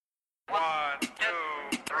1, 2,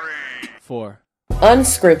 3, 4.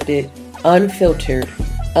 Unscripted, unfiltered,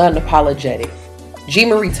 unapologetic. G.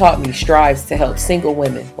 Marie Taught Me strives to help single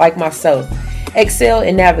women like myself excel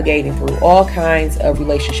in navigating through all kinds of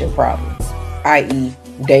relationship problems, i.e.,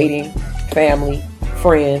 dating, family,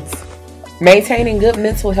 friends, maintaining good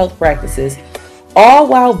mental health practices, all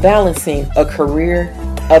while balancing a career,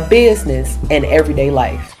 a business, and everyday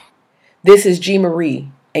life. This is G.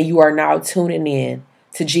 Marie, and you are now tuning in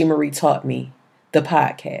to G. Marie Taught Me, the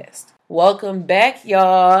podcast. Welcome back,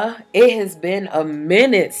 y'all. It has been a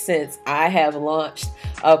minute since I have launched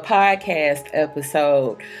a podcast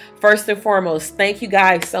episode. First and foremost, thank you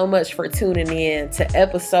guys so much for tuning in to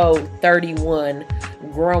episode 31,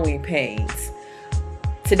 Growing Pains.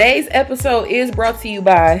 Today's episode is brought to you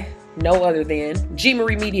by no other than G.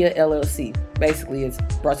 Marie Media LLC. Basically, it's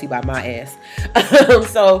brought to you by my ass.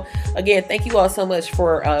 So, again, thank you all so much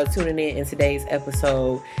for tuning in today's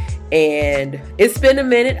episode. And it's been a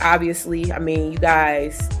minute, obviously. I mean, you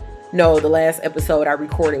guys know the last episode I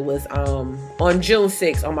recorded was on June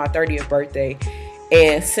 6th on my 30th birthday.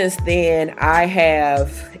 And since then, I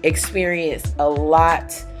have experienced a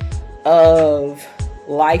lot of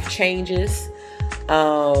life changes.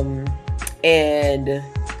 And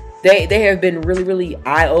they have been really, really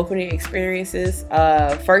eye-opening experiences.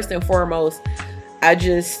 First and foremost, I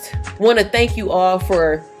just want to thank you all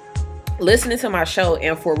for listening to my show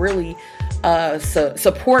and for really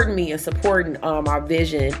supporting me and supporting my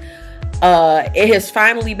vision. It has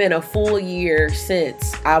finally been a full year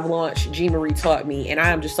since I've launched G. Marie Taught Me, and I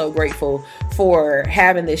am just so grateful for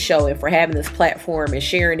having this show and for having this platform and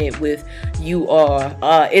sharing it with you all.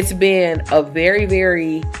 It's been a very,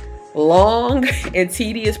 very long and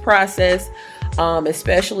tedious process,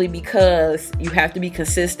 especially because you have to be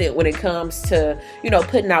consistent when it comes to,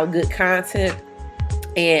 putting out good content.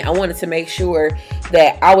 And I wanted to make sure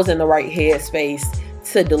that I was in the right headspace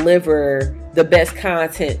to deliver the best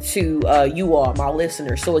content to you all, my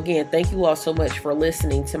listeners. So again, thank you all so much for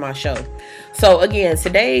listening to my show. So again,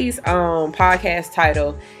 today's podcast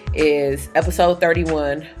title is episode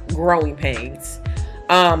 31, Growing Pains.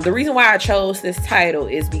 The reason why I chose this title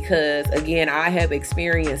is because, again, I have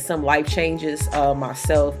experienced some life changes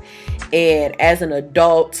myself. And as an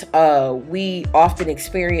adult, we often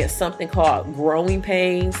experience something called growing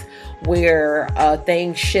pains, where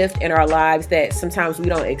things shift in our lives that sometimes we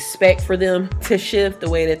don't expect for them to shift the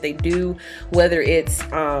way that they do, whether it's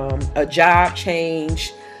a job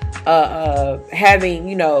change,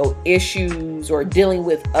 having, issues, or dealing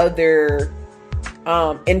with other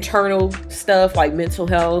internal stuff like mental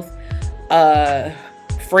health,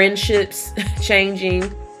 friendships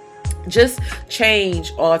changing, just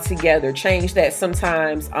change altogether, change that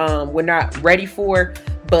sometimes we're not ready for,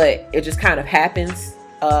 but it just kind of happens,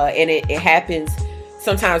 and it happens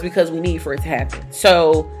sometimes because we need for it to happen.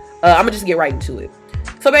 So I'm gonna just get right into it.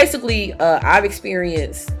 So basically, I've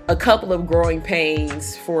experienced a couple of growing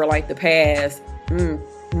pains for like the past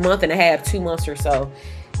month and a half, 2 months or so.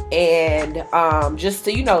 And just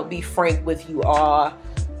to, be frank with you all,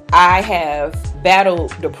 I have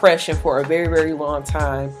battled depression for a very, very long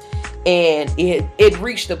time. And it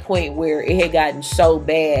reached the point where it had gotten so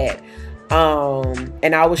bad.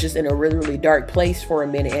 And I was just in a really, really dark place for a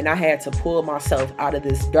minute. And I had to pull myself out of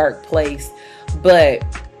this dark place. But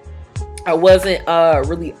I wasn't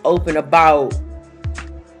really open about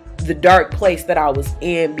the dark place that I was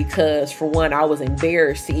in, because for one, I was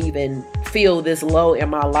embarrassed to even feel this low in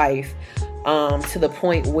my life, to the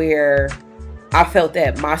point where I felt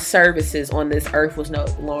that my services on this earth was no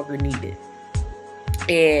longer needed.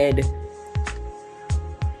 And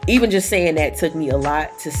even just saying that took me a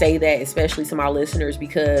lot to say that, especially to my listeners,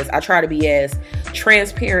 because I try to be as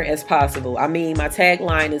transparent as possible. I mean, my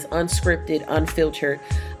tagline is unscripted, unfiltered,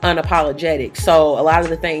 unapologetic. So a lot of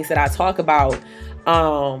the things that I talk about,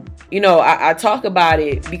 I talk about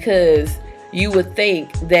it because you would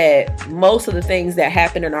think that most of the things that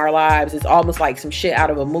happen in our lives is almost like some shit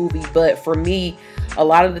out of a movie. But for me, a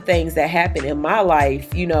lot of the things that happen in my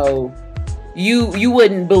life, you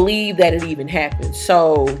wouldn't believe that it even happened.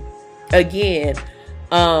 So again,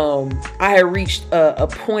 I had reached a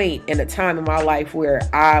point in a time in my life where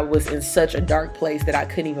I was in such a dark place that I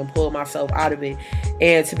couldn't even pull myself out of it.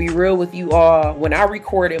 And to be real with you all, when I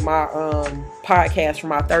recorded my podcast for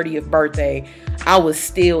my 30th birthday, I was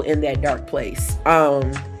still in that dark place.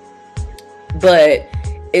 But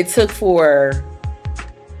it took for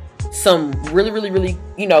some really, really, really,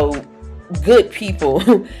 good people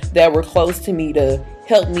that were close to me to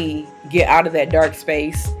help me get out of that dark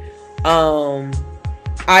space.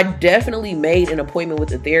 I definitely made an appointment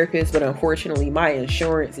with a therapist, but unfortunately my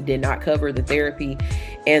insurance did not cover the therapy,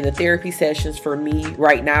 and the therapy sessions for me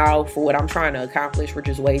right now for what I'm trying to accomplish were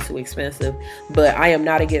just way too expensive. But I am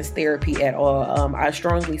not against therapy at all. I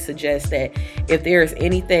strongly suggest that if there's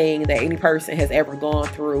anything that any person has ever gone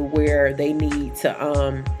through where they need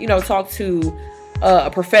to talk to a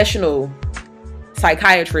professional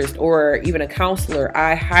psychiatrist or even a counselor,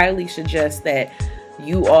 I highly suggest that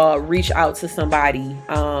you all reach out to somebody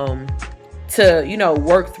to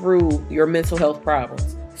work through your mental health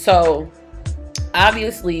problems. So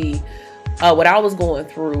obviously what I was going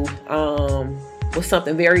through was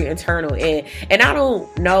something very internal, and I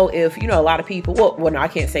don't know if a lot of people, no, I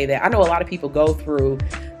can't say that. I know a lot of people go through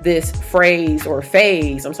this phase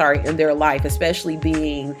in their life, especially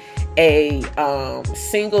being a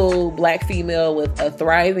single Black female with a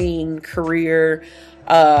thriving career,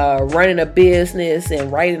 running a business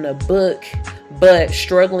and writing a book, but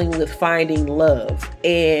struggling with finding love.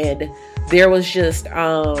 And there was just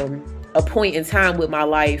a point in time with my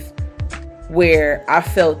life where I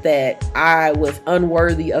felt that I was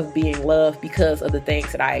unworthy of being loved because of the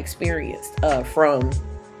things that I experienced from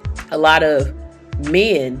a lot of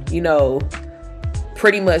men,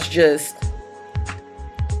 pretty much just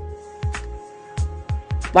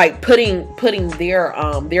like putting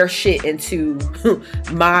their shit into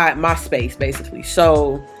my space, basically.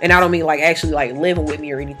 So, and I don't mean like actually like living with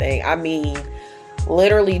me or anything. I mean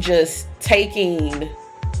literally just taking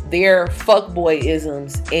their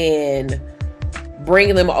fuckboy-isms and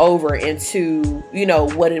bringing them over into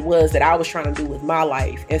what it was that I was trying to do with my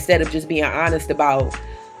life, instead of just being honest about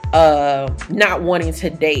not wanting to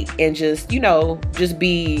date and just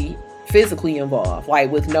be physically involved, like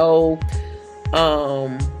with no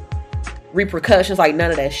repercussions, like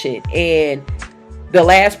none of that shit. And the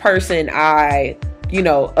last person I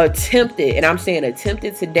attempted, and I'm saying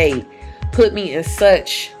attempted to date, put me in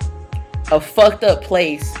such a fucked up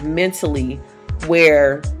place mentally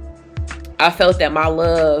where I felt that my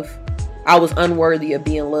love, I was unworthy of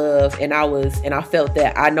being loved, and I felt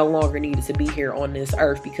that I no longer needed to be here on this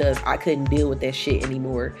earth because I couldn't deal with that shit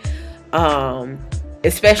anymore.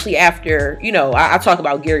 Especially after, I talk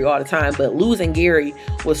about Gary all the time, but losing Gary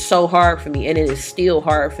was so hard for me, and it is still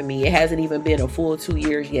hard for me. It hasn't even been a full 2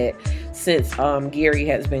 years yet since Gary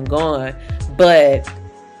has been gone. But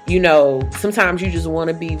sometimes you just want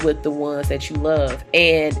to be with the ones that you love.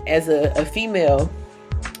 And as a female,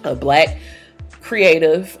 a Black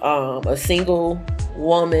creative, a single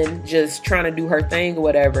woman just trying to do her thing or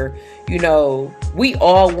whatever, we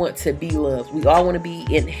all want to be loved. We all want to be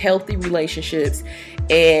in healthy relationships.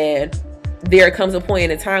 And there comes a point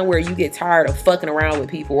in a time where you get tired of fucking around with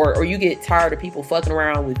people, or you get tired of people fucking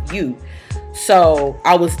around with you. So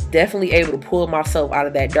I was definitely able to pull myself out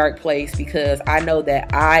of that dark place, because I know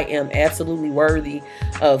that I am absolutely worthy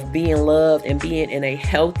of being loved and being in a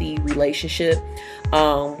healthy relationship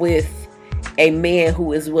with a man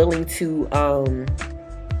who is willing to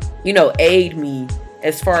aid me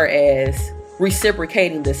as far as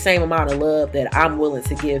reciprocating the same amount of love that I'm willing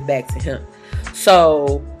to give back to him.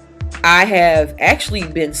 So I have actually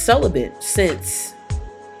been celibate since,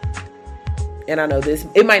 and I know this,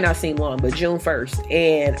 it might not seem long, but June 1st.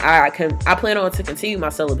 And I plan on to continue my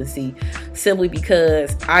celibacy simply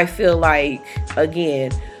because I feel like,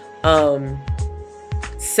 again,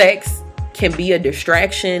 sex can be a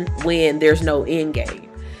distraction when there's no end game.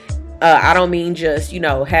 I don't mean just,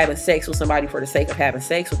 having sex with somebody for the sake of having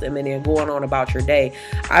sex with them and then going on about your day.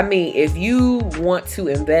 I mean, if you want to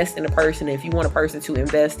invest in a person, if you want a person to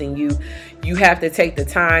invest in you, you have to take the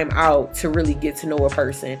time out to really get to know a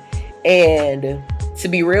person. And to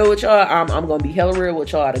be real with y'all, I'm going to be hella real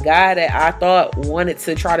with y'all. The guy that I thought wanted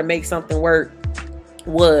to try to make something work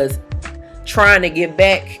was trying to get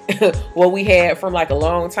back what we had from like a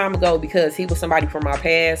long time ago, because he was somebody from my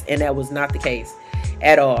past, and that was not the case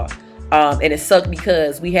at all. And it sucked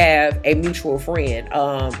because we have a mutual friend.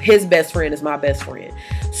 His best friend is my best friend.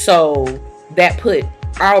 So that put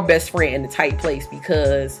our best friend in a tight place,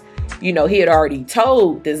 because he had already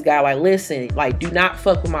told this guy, like, listen, like, do not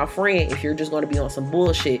fuck with my friend if you're just going to be on some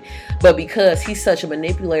bullshit. But because he's such a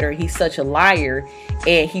manipulator, he's such a liar,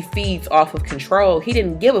 and he feeds off of control, he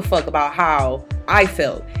didn't give a fuck about how I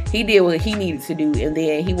felt. He did what he needed to do, and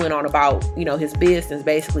then he went on about, his business,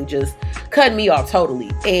 basically just cutting me off totally.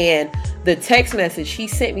 And the text message, he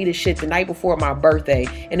sent me this shit the night before my birthday,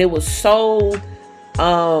 and it was so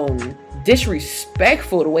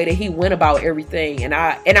disrespectful the way that he went about everything, and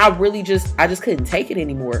I really just couldn't take it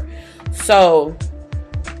anymore. So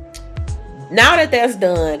now that that's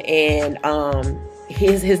done, and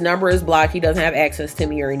his number is blocked, he doesn't have access to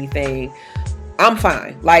me or anything, I'm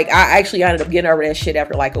fine. Like, I actually ended up getting over that shit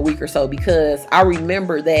after like a week or so, because I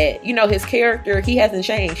remember that, you know, his character, he hasn't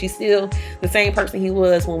changed. He's still the same person he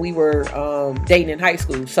was when we were dating in high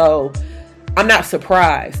school. So I'm not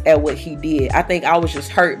surprised at what he did. I think I was just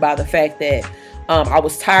hurt by the fact that I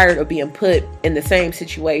was tired of being put in the same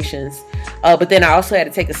situations. But then I also had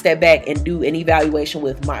to take a step back and do an evaluation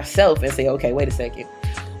with myself and say, okay, wait a second.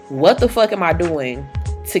 What the fuck am I doing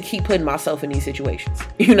to keep putting myself in these situations?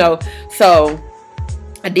 You know? So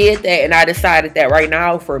I did that, and I decided that right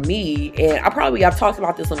now for me, and I've talked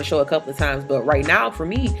about this on the show a couple of times, but right now for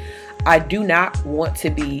me, I do not want to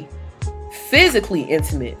be physically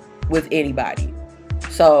intimate with anybody.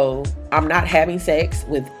 So I'm not having sex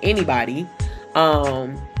with anybody.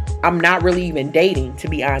 I'm not really even dating, to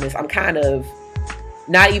be honest. I'm kind of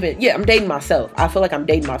not even, I'm dating myself. I feel like I'm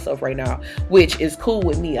dating myself right now, which is cool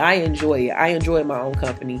with me. I enjoy it. I enjoy my own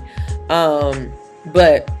company.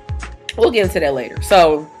 But we'll get into that later.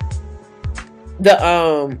 So the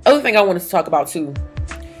other thing I wanted to talk about too,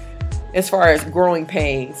 as far as growing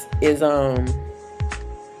pains, is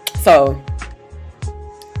so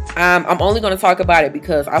I'm only going to talk about it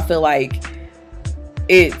because I feel like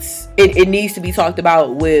it needs to be talked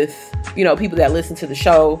about with, you know, people that listen to the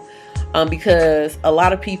show, because a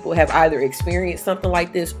lot of people have either experienced something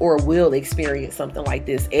like this or will experience something like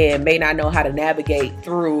this and may not know how to navigate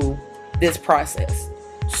through this process.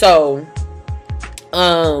 So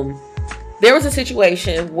there was a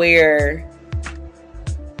situation where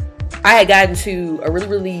I had gotten to a really,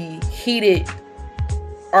 really heated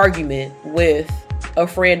argument with a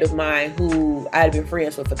friend of mine who I had been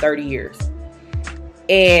friends with for 30 years.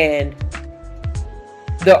 And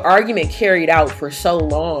the argument carried out for so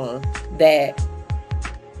long that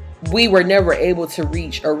we were never able to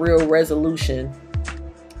reach a real resolution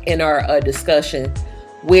in our discussion,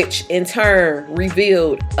 which in turn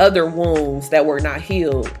revealed other wounds that were not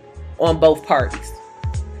healed on both parties.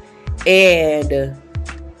 And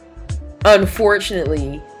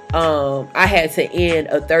unfortunately, I had to end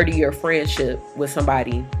a 30-year friendship with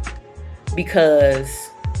somebody because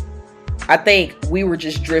I think we were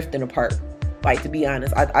just drifting apart. Like, to be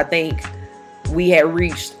honest, I think we had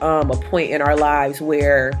reached a point in our lives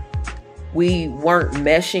where we weren't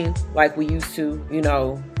meshing like we used to, you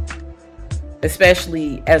know,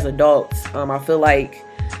 especially as adults. I feel like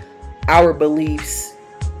our beliefs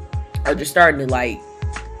are just starting to like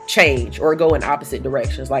change or go in opposite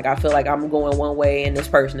directions. Like, I feel like I'm going one way and this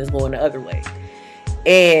person is going the other way.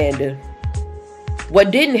 And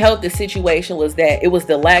what didn't help the situation was that it was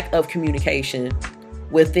the lack of communication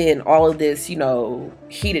within all of this, you know,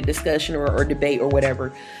 heated discussion or debate or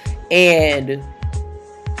whatever. And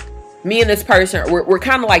me and this person, we're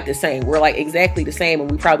kind of like the same. We're like exactly the same,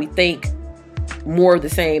 and we probably think more the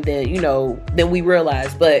same than, you know, than we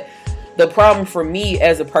realize. But the problem for me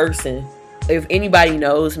as a person, if anybody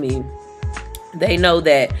knows me, they know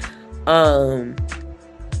that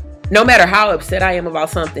no matter how upset I am about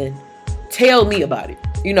something, tell me about it.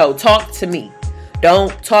 You know, talk to me.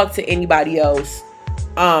 Don't talk to anybody else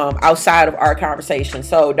outside of our conversation.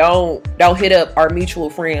 So don't hit up our mutual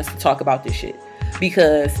friends to talk about this shit,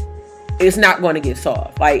 because it's not going to get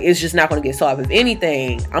solved. Like, it's just not going to get solved. If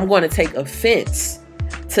anything, I'm going to take offense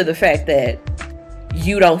to the fact that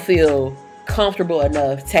you don't feel comfortable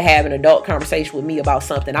enough to have an adult conversation with me about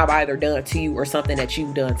something I've either done to you or something that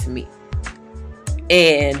you've done to me.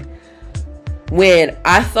 And when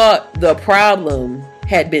I thought the problem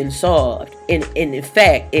had been solved, and in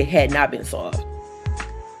fact, it had not been solved.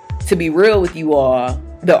 To be real with you all,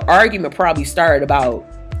 the argument probably started about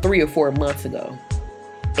 3 or 4 months ago.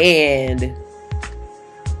 And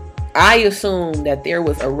I assumed that there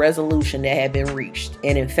was a resolution that had been reached.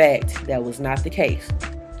 And in fact, that was not the case.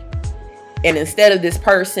 And instead of this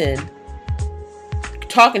person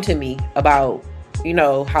talking to me about, you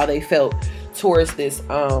know, how they felt towards this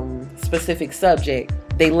specific subject,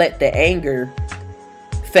 they let the anger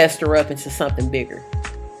fester up into something bigger.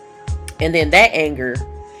 And then that anger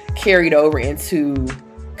carried over into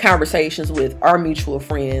conversations with our mutual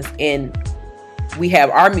friends, and we have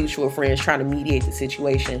our mutual friends trying to mediate the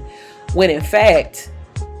situation, when in fact,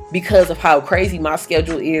 because of how crazy my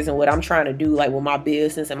schedule is and what I'm trying to do, like with my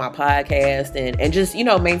business and my podcast and just, you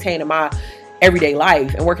know, maintaining my everyday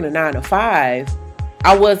life and working a 9 to 5,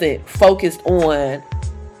 I wasn't focused on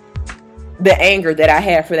the anger that I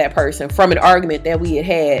had for that person from an argument that we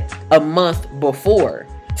had a month before.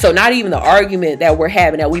 So not even the argument that we're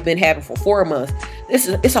having, that we've been having for 4 months.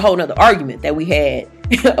 It's a whole nother argument that we had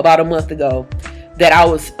about a month ago that I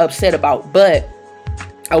was upset about, but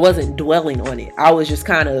I wasn't dwelling on it. I was just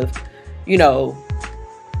kind of, you know,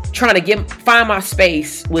 trying to find my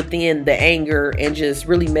space within the anger and just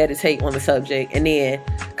really meditate on the subject, and then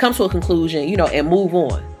come to a conclusion, you know, and move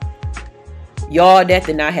on. Y'all, that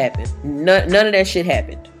did not happen. None of that shit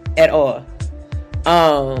happened at all.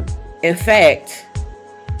 In fact,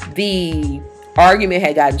 the argument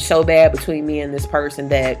had gotten so bad between me and this person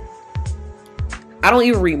that I don't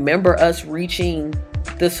even remember us reaching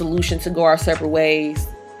the solution to go our separate ways.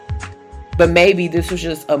 But maybe this was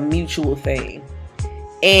just a mutual thing.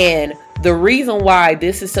 And the reason why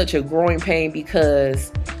this is such a growing pain,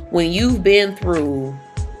 because when you've been through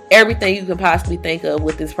everything you can possibly think of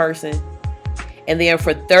with this person, and then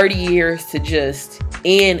for 30 years to just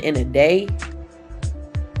end in a day,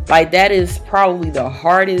 like, that is probably the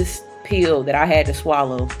hardest pill that I had to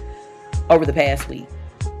swallow over the past week.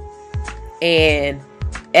 And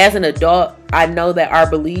as an adult, I know that our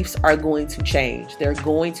beliefs are going to change. They're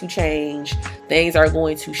going to change. Things are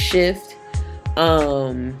going to shift.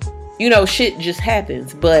 You know, shit just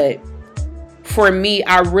happens. But for me,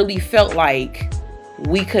 I really felt like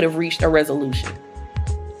we could have reached a resolution.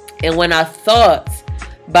 And when I thought,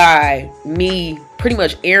 by me pretty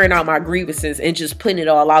much airing out my grievances and just putting it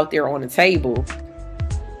all out there on the table,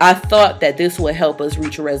 I thought that this would help us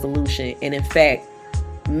reach a resolution. And in fact,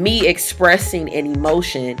 me expressing an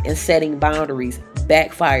emotion and setting boundaries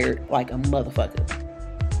backfired like a motherfucker.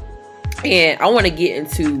 And I want to get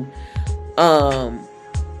into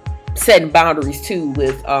setting boundaries too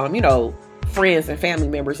with you know, friends and family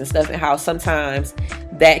members and stuff, and how sometimes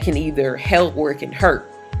that can either help or it can hurt.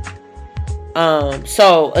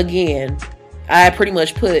 So again, I pretty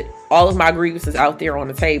much put all of my grievances out there on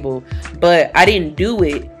the table, but I didn't do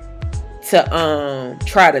it to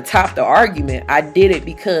try to top the argument. I did it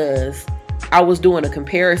because I was doing a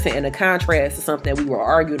comparison and a contrast to something that we were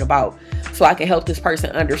arguing about, so I can help this person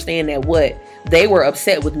understand that what they were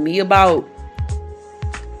upset with me about,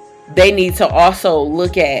 they need to also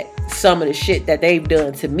look at some of the shit that they've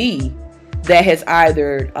done to me that has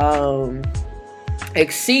either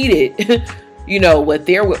exceeded you know, what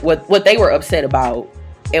they were upset about,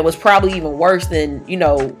 and was probably even worse than, you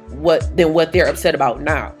know, what they're upset about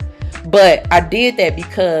now. But I did that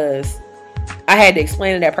because I had to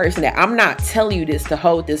explain to that person that I'm not telling you this to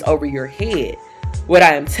hold this over your head. What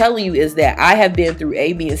I am telling you is that I have been through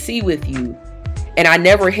A, B, and C with you, and I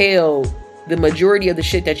never held the majority of the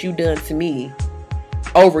shit that you done to me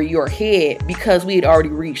over your head because we had already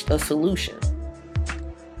reached a solution.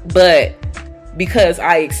 But because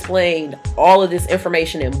I explained all of this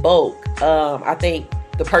information in bulk, I think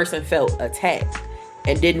the person felt attacked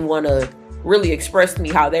and didn't want to really express to me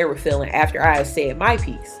how they were feeling after I had said my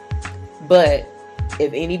piece. But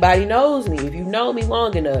if anybody knows me, if you know me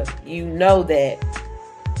long enough, you know that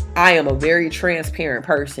I am a very transparent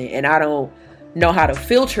person, and I don't know how to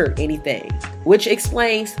filter anything, which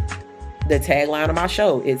explains the tagline of my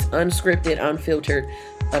show. It's unscripted, unfiltered,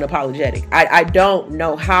 unapologetic. I don't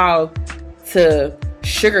know how to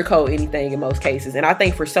sugarcoat anything in most cases. And I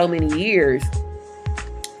think for so many years,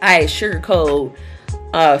 I had sugarcoat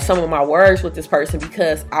some of my words with this person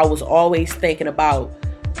because I was always thinking about,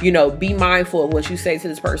 you know, be mindful of what you say to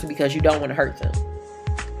this person because you don't want to hurt them.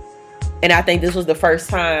 And I think this was the first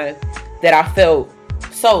time that I felt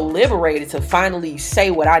so liberated to finally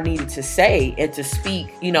say what I needed to say and to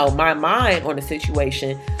speak, you know, my mind on the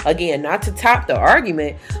situation. Again, not to top the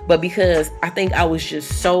argument, but because I think I was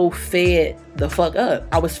just so fed the fuck up.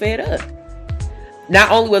 I was fed up.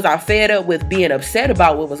 Not only was I fed up with being upset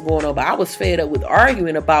about what was going on, but I was fed up with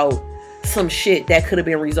arguing about some shit that could have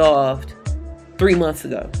been resolved 3 months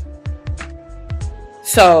ago.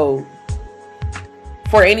 So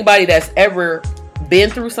for anybody that's ever been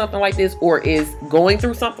through something like this, or is going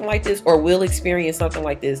through something like this, or will experience something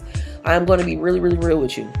like this, I'm going to be really, really real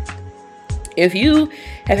with you. If you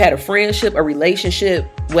have had a friendship, a relationship,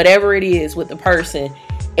 whatever it is with the person,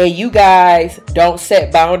 and you guys don't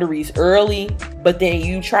set boundaries early, but then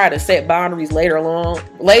you try to set boundaries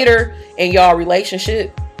later in y'all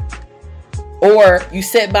relationship, or you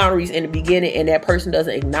set boundaries in the beginning and that person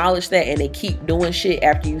doesn't acknowledge that, and they keep doing shit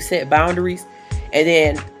after you set boundaries, and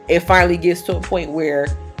then it finally gets to a point where,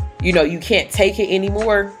 you know, you can't take it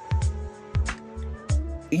anymore,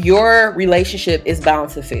 your relationship is bound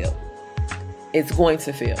to fail. It's going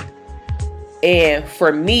to fail. And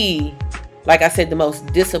for me, like I said, the most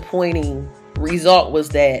disappointing result was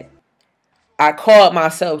that I caught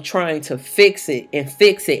myself trying to fix it and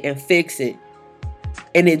fix it and fix it.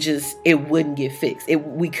 And it wouldn't get fixed.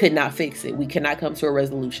 We could not fix it. We could not come to a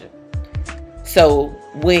resolution. So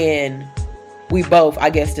when we both, I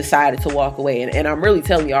guess, decided to walk away. And I'm really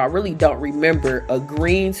telling y'all, I really don't remember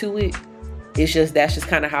agreeing to it. That's just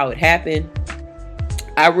kind of how it happened.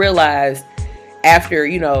 I realized after,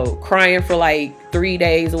 crying for like 3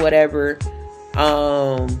 days or whatever,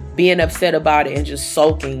 being upset about it and just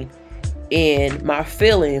soaking in my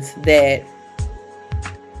feelings, that,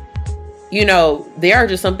 there are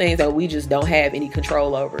just some things that we just don't have any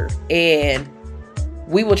control over. And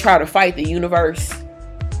we will try to fight the universe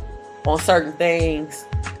on certain things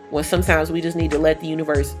when sometimes we just need to let the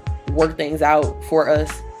universe work things out for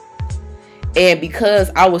us. And because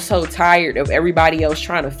I was so tired of everybody else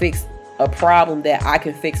trying to fix a problem that I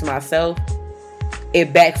can fix myself,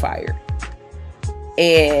 it backfired.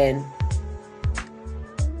 And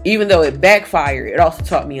even though it backfired, it also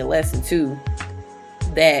taught me a lesson too,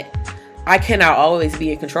 that I cannot always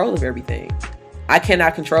be in control of everything. I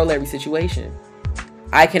cannot control every situation.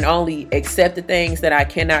 I can only accept the things that I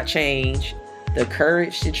cannot change, the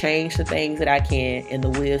courage to change the things that I can, and the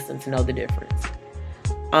wisdom to know the difference.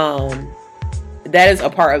 That is a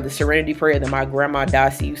part of the serenity prayer that my grandma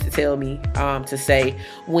Dossie used to tell me to say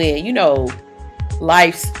when,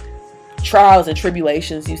 life's trials and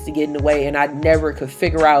tribulations used to get in the way and I never could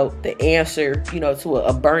figure out the answer, to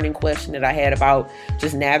a burning question that I had about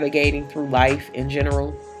just navigating through life in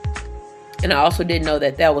general. And I also didn't know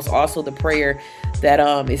that that was also the prayer that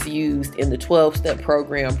is used in the 12-step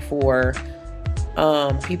program for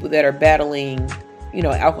people that are battling,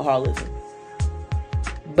 alcoholism.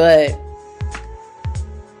 But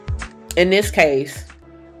in this case,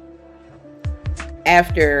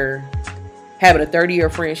 after having a 30-year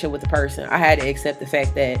friendship with a person, I had to accept the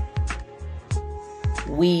fact that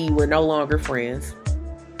we were no longer friends,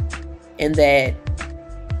 and that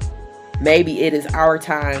maybe it is our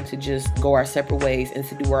time to just go our separate ways and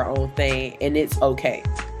to do our own thing, and it's okay.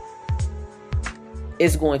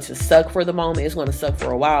 It's going to suck for the moment. It's going to suck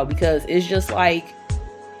for a while, because it's just like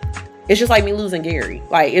me losing Gary.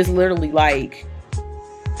 Like, it's literally like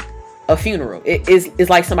a funeral. It's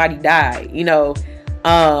like somebody died,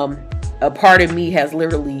 a part of me has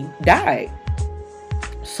literally died.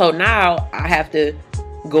 So now I have to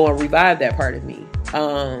go and revive that part of me.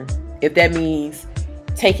 If that means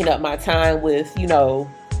taking up my time with,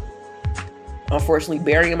 unfortunately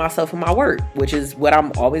burying myself in my work, which is what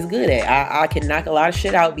I'm always good at. I can knock a lot of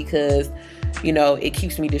shit out because, it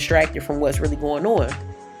keeps me distracted from what's really going on.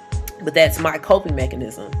 But that's my coping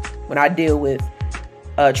mechanism when I deal with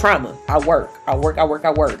trauma. I work, and I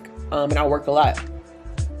work a lot.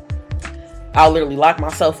 I'll literally lock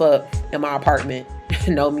myself up in my apartment,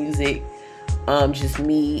 no music, just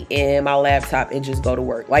me and my laptop, and just go to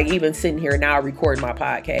work. Like, even sitting here now recording my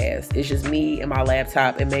podcast, it's just me and my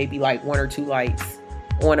laptop and maybe like 1 or 2 lights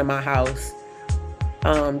on in my house.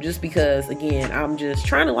 Just because, again, I'm just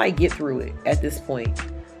trying to get through it at this point.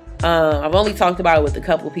 I've only talked about it with a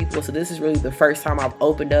couple of people, so this is really the first time I've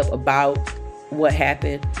opened up about what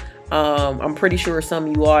happened. I'm pretty sure some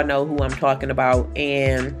of you all know who I'm talking about,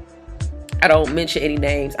 and I don't mention any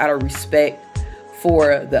names out of respect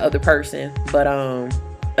for the other person. But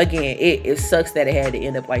again, it sucks that it had to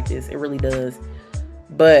end up like this. It really does.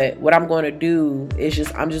 But what I'm going to do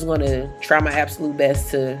is I'm just going to try my absolute best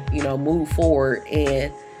to, move forward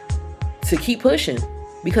and to keep pushing,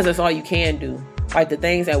 because that's all you can do. Like, the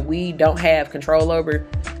things that we don't have control over,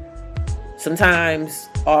 sometimes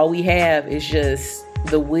all we have is just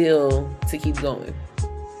the will to keep going.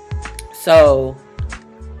 So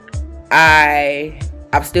I've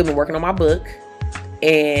still been working on my book,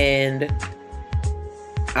 and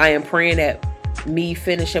I am praying that me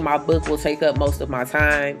finishing my book will take up most of my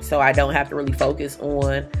time, so I don't have to really focus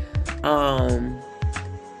on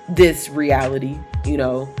this reality.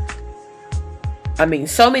 I mean,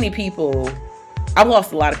 so many people, I've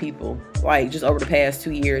lost a lot of people, like, just over the past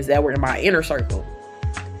 2 years that were in my inner circle.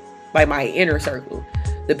 Like, my inner circle,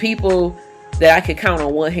 the people that I could count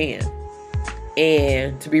on one hand.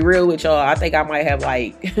 And to be real with y'all, I think I might have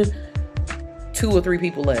like 2 or 3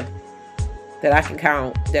 people left that I can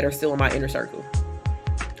count that are still in my inner circle.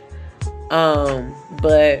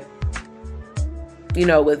 But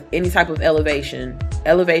with any type of elevation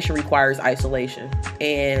requires isolation.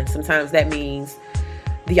 And sometimes that means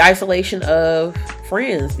the isolation of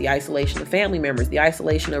friends, the isolation of family members, the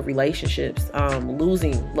isolation of relationships,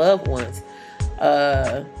 losing loved ones,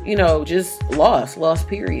 just loss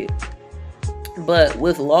period. But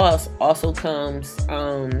with loss also comes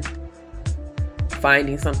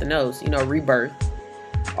finding something else, rebirth.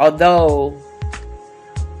 Although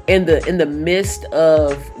in the midst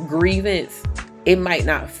of grievance, it might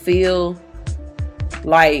not feel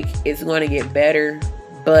like it's going to get better,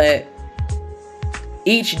 but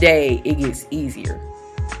each day it gets easier.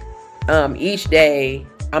 Each day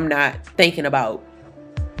I'm not thinking about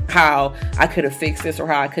how I could have fixed this, or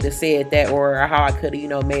how I could have said that, or how I could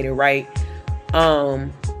have, made it right.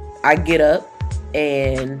 I get up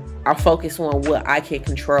and I focus on what I can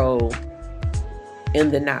control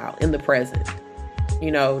in the now, in the present.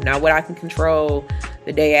 Not what I can control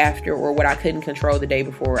the day after, or what I couldn't control the day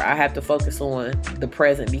before. I have to focus on the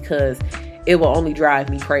present, because it will only drive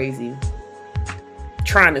me crazy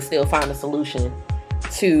trying to still find a solution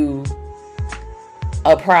to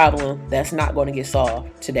a problem that's not going to get solved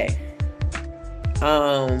today.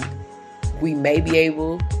 We may be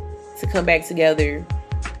able to come back together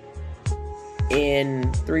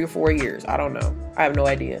in 3 or 4 years. I don't know. I have no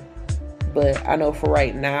idea. But I know for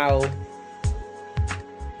right now,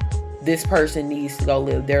 this person needs to go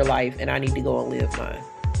live their life, and I need to go and live mine,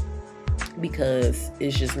 because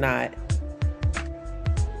it's just not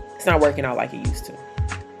working out like it used to.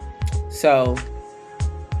 So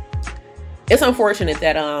it's unfortunate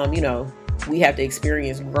that we have to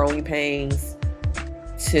experience growing pains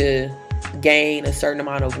to gain a certain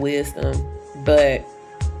amount of wisdom, but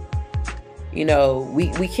we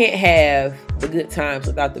can't have the good times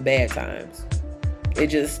without the bad times.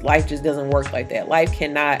 Life just doesn't work like that. Life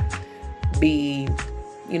cannot be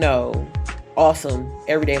awesome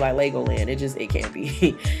every day like Legoland. It can't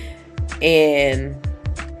be. And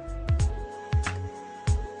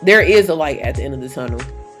there is a light at the end of the tunnel,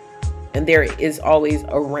 and there is always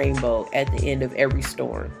a rainbow at the end of every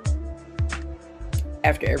storm.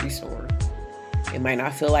 After every storm, it might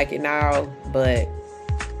not feel like it now, but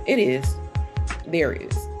it is. There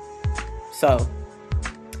is. So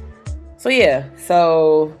yeah.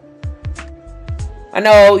 So I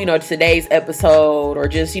know, today's episode, or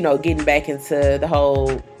just, getting back into the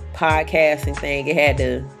whole podcasting thing, it had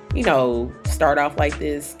to, start off like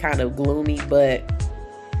this, kind of gloomy, but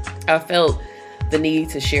I felt the need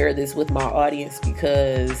to share this with my audience,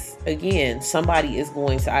 because again, somebody is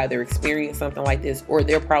going to either experience something like this, or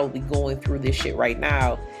they're probably going through this shit right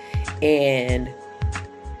now, and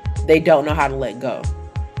they don't know how to let go.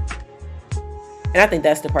 And I think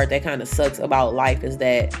that's the part that kind of sucks about life, is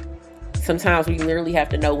that sometimes we literally have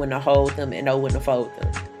to know when to hold them and know when to fold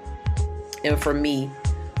them. And for me,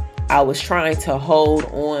 I was trying to hold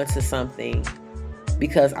on to something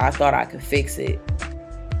because I thought I could fix it,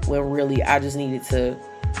 when really I just needed to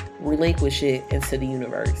relinquish it into the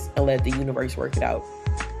universe and let the universe work it out.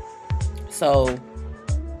 So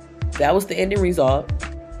that was the ending result.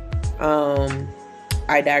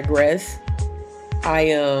 I digress. I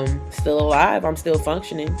am still alive. I'm still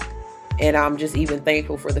functioning. And I'm just even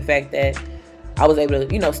thankful for the fact that I was able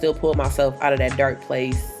to, still pull myself out of that dark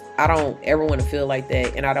place. I don't ever want to feel like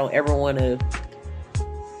that. And I don't ever want to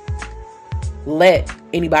let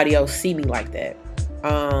anybody else see me like that.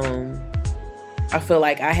 I feel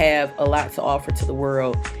like I have a lot to offer to the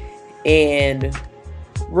world, and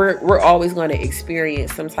we're always going to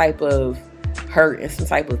experience some type of hurt and some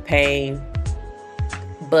type of pain,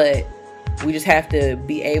 but we just have to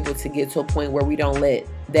be able to get to a point where we don't let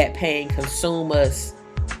that pain consume us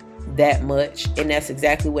that much. And that's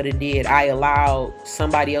exactly what it did. I allowed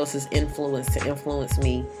somebody else's influence to influence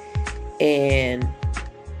me, and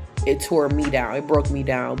it tore me down. It broke me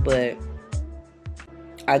down, but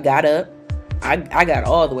I got up. I got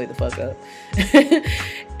all the way the fuck up.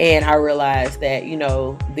 And I realized that,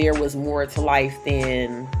 there was more to life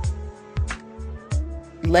than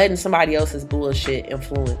letting somebody else's bullshit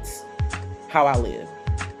influence how I live.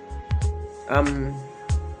 I'm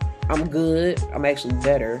good. I'm actually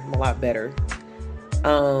better. I'm a lot better.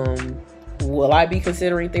 Will I be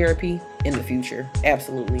considering therapy in the future?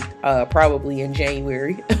 Absolutely. Probably in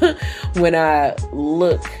January when I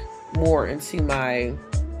look more into my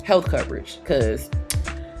health coverage, because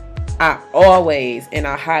I always and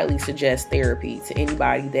I highly suggest therapy to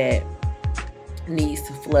anybody that needs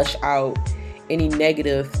to flush out any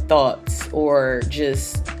negative thoughts, or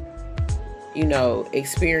just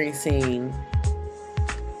experiencing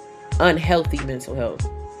unhealthy mental health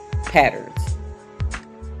patterns.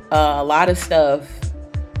 A lot of stuff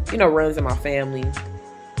runs in my family,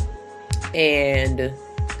 and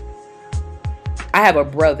I have a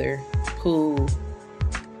brother who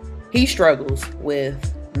he struggles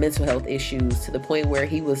with mental health issues to the point where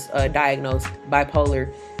he was diagnosed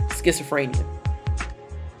bipolar schizophrenia.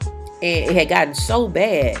 And it had gotten so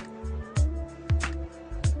bad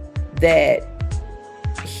that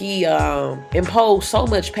he imposed so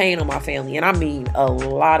much pain on my family. And I mean a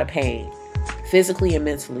lot of pain, physically and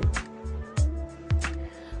mentally.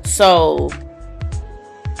 So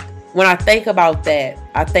when I think about that,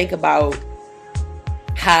 I think about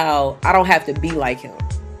how I don't have to be like him.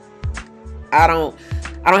 I don't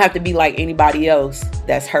have to be like anybody else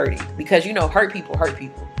that's hurting, because hurt people hurt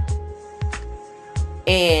people.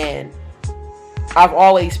 And I've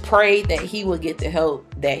always prayed that he would get the help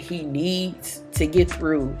that he needs to get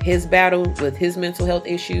through his battle with his mental health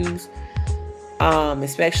issues,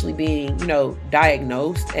 especially being,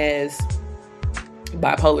 diagnosed as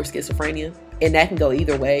bipolar schizophrenia. And that can go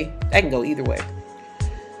either way.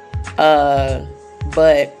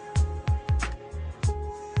 But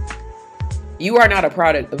you are not a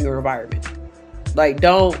product of your environment. Like,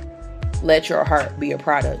 don't let your heart be a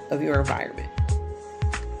product of your environment.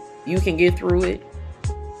 You can get through it,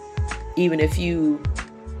 even if you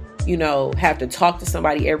have to talk to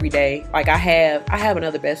somebody every day. Like, I have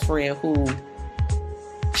another best friend who,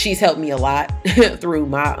 she's helped me a lot through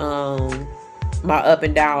my up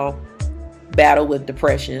and down battle with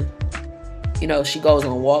depression. She goes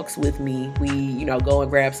on walks with me. We, go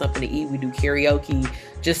and grab something to eat. We do karaoke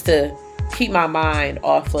just to keep my mind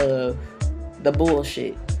off of the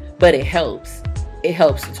bullshit. But it helps. It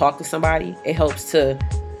helps to talk to somebody. It helps to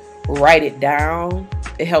write it down.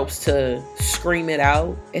 It helps to scream it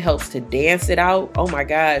out. It helps to dance it out. Oh my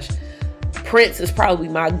gosh. Prince is probably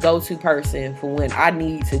my go-to person for when I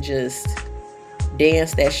need to just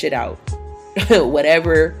dance that shit out.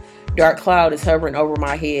 Whatever dark cloud is hovering over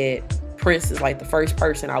my head, Prince is like the first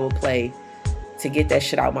person I would play to get that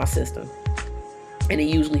shit out my system. And it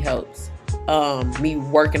usually helps. Me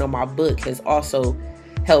working on my book has also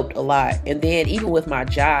helped a lot. And then even with my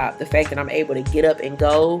job, the fact that I'm able to get up and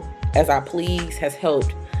go as I please has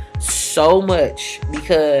helped so much,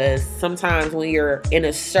 because sometimes when you're in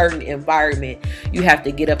a certain environment, you have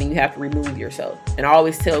to get up and you have to remove yourself. And I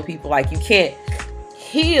always tell people, like, you can't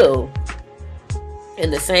heal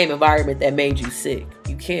in the same environment that made you sick.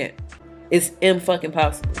 You can't. It's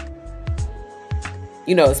impossible.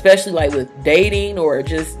 Especially like with dating or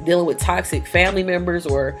just dealing with toxic family members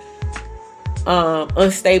or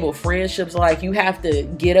unstable friendships. Like, you have to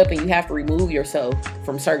get up and you have to remove yourself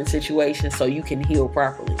from certain situations so you can heal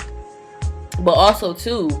properly. But also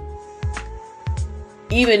too,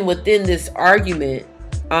 even within this argument,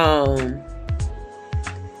 as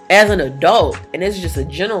an adult, and this is just a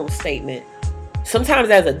general statement, sometimes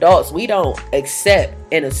as adults we don't accept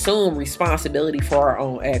and assume responsibility for our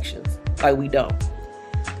own actions. Like, we don't.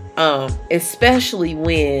 Especially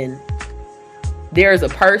when there's a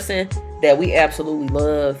person that we absolutely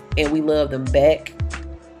love and we love them back,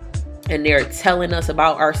 and they're telling us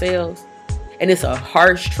about ourselves, and it's a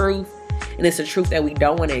harsh truth, and it's a truth that we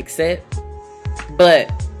don't want to accept,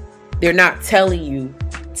 but they're not telling you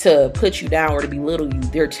to put you down or to belittle you.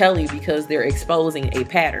 They're telling you because they're exposing a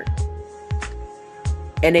pattern,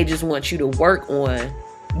 and they just want you to work on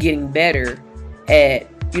getting better at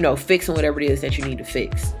fixing whatever it is that you need to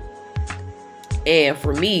fix. And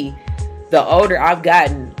for me, the older I've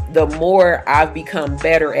gotten, the more I've become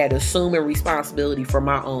better at assuming responsibility for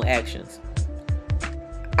my own actions.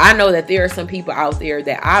 I know that there are some people out there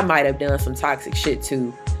that I might have done some toxic shit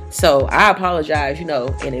to. So I apologize,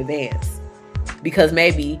 in advance. Because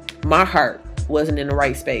maybe my heart wasn't in the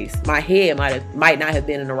right space. My head might not have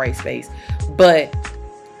been in the right space. But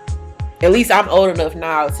at least I'm old enough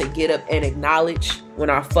now to get up and acknowledge when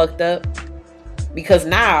I fucked up. Because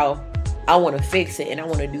now I want to fix it and I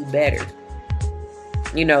want to do better.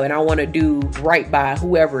 And I want to do right by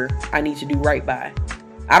whoever I need to do right by.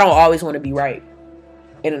 I don't always want to be right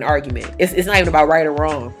in an argument. It's not even about right or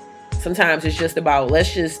wrong. Sometimes it's just about,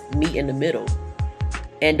 let's just meet in the middle.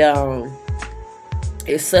 And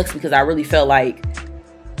it sucks because I really felt like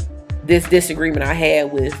this disagreement I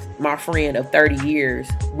had with my friend of 30 years,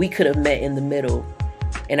 we could have met in the middle.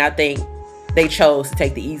 And I think they chose to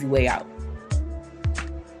take the easy way out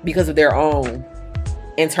because of their own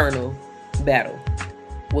internal battle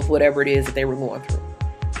with whatever it is that they were going through.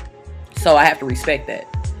 So I have to respect that.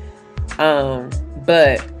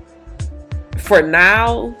 But for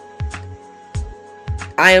now,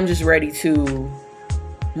 I am just ready to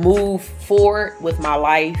move forward with my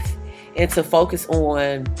life and to focus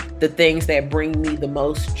on the things that bring me the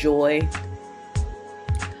most joy.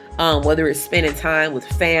 Whether it's spending time with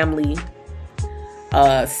family,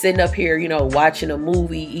 sitting up here, watching a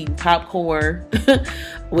movie, eating popcorn,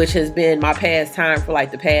 which has been my pastime for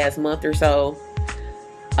like the past month or so.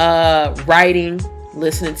 Writing,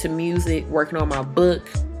 listening to music, working on my book,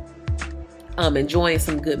 enjoying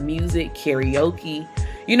some good music, karaoke,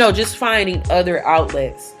 just finding other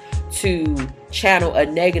outlets to channel a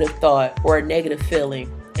negative thought or a negative feeling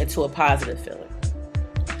into a positive feeling.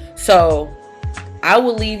 So I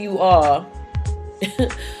will leave you all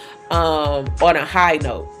on a high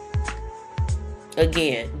note.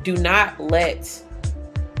 Again, do not let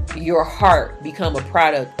your heart become a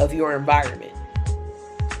product of your environment.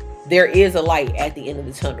 there is a light at the end of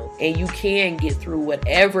the tunnel, and you can get through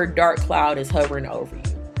whatever dark cloud is hovering over you.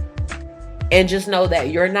 And just know that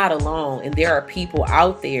you're not alone, and there are people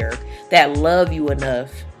out there that love you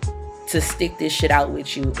enough to stick this shit out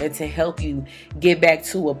with you and to help you get back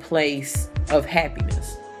to a place of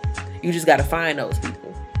happiness. You just got to find those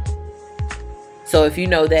people. So if you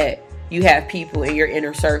know that you have people in your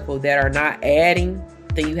inner circle that are not adding,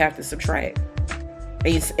 then you have to subtract.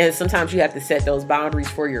 And sometimes you have to set those boundaries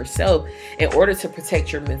for yourself in order to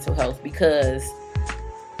protect your mental health, because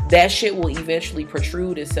that shit will eventually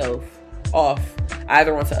protrude itself off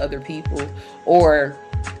either onto other people, or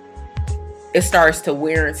it starts to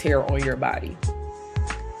wear and tear on your body.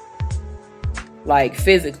 Like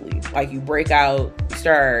physically, like you break out, you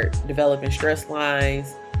start developing stress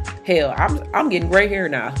lines. Hell, I'm getting gray hair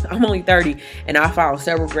now. I'm only 30 and I found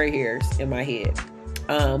several gray hairs in my head.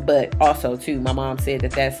 But also too, my mom said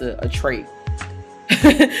that that's a trait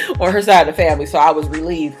on her side of the family. So I was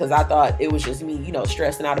relieved, because I thought it was just me,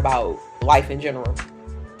 stressing out about life in general.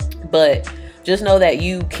 But just know that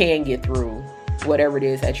you can get through whatever it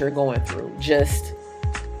is that you're going through. Just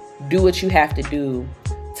do what you have to do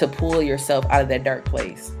to pull yourself out of that dark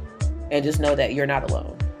place. And just know that you're not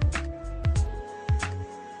alone.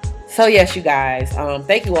 So yes, you guys,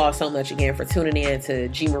 thank you all so much again for tuning in to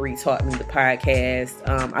G. Marie Taught Me, the podcast.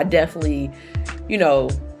 I definitely,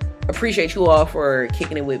 appreciate you all for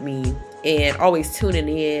kicking it with me and always tuning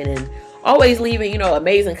in and always leaving,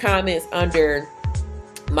 amazing comments under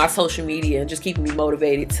my social media and just keeping me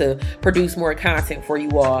motivated to produce more content for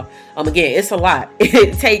you all. Again, it's a lot.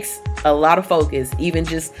 It takes a lot of focus, even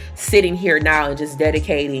just sitting here now and just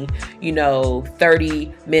dedicating,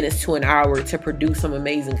 30 minutes to an hour to produce some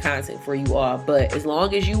amazing content for you all. But as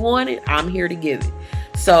long as you want it, I'm here to give it.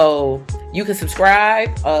 So you can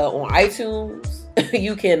subscribe on iTunes.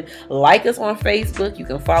 You can like us on Facebook. You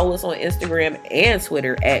can follow us on Instagram and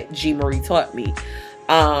Twitter at G. Marie Taught Me.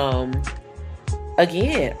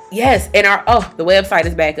 Again, yes, and the website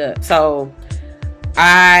is back up. So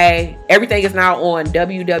everything is now on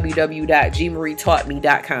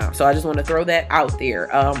www.gmarietaughtme.com. So I just want to throw that out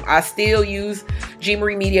there. I still use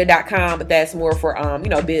gmariemedia.com, but that's more for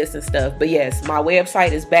business and stuff. But yes, my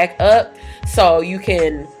website is back up, so you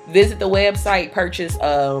can visit the website, purchase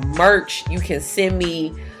merch. You can send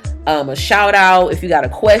me a shout out if you got a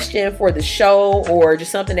question for the show or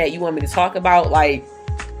just something that you want me to talk about. Like,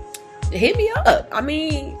 hit me up. I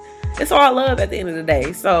mean, it's all love at the end of the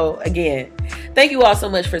day. So again, thank you all so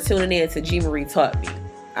much for tuning in to G. Marie Taught Me.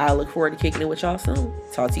 I look forward to kicking it with y'all soon.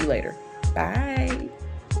 Talk to you later. Bye.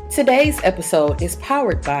 Today's episode is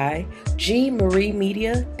powered by G. Marie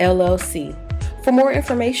Media, LLC. For more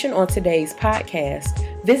information on today's podcast,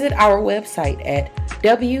 visit our website at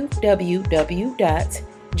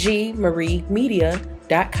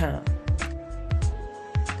www.gmariemedia.com.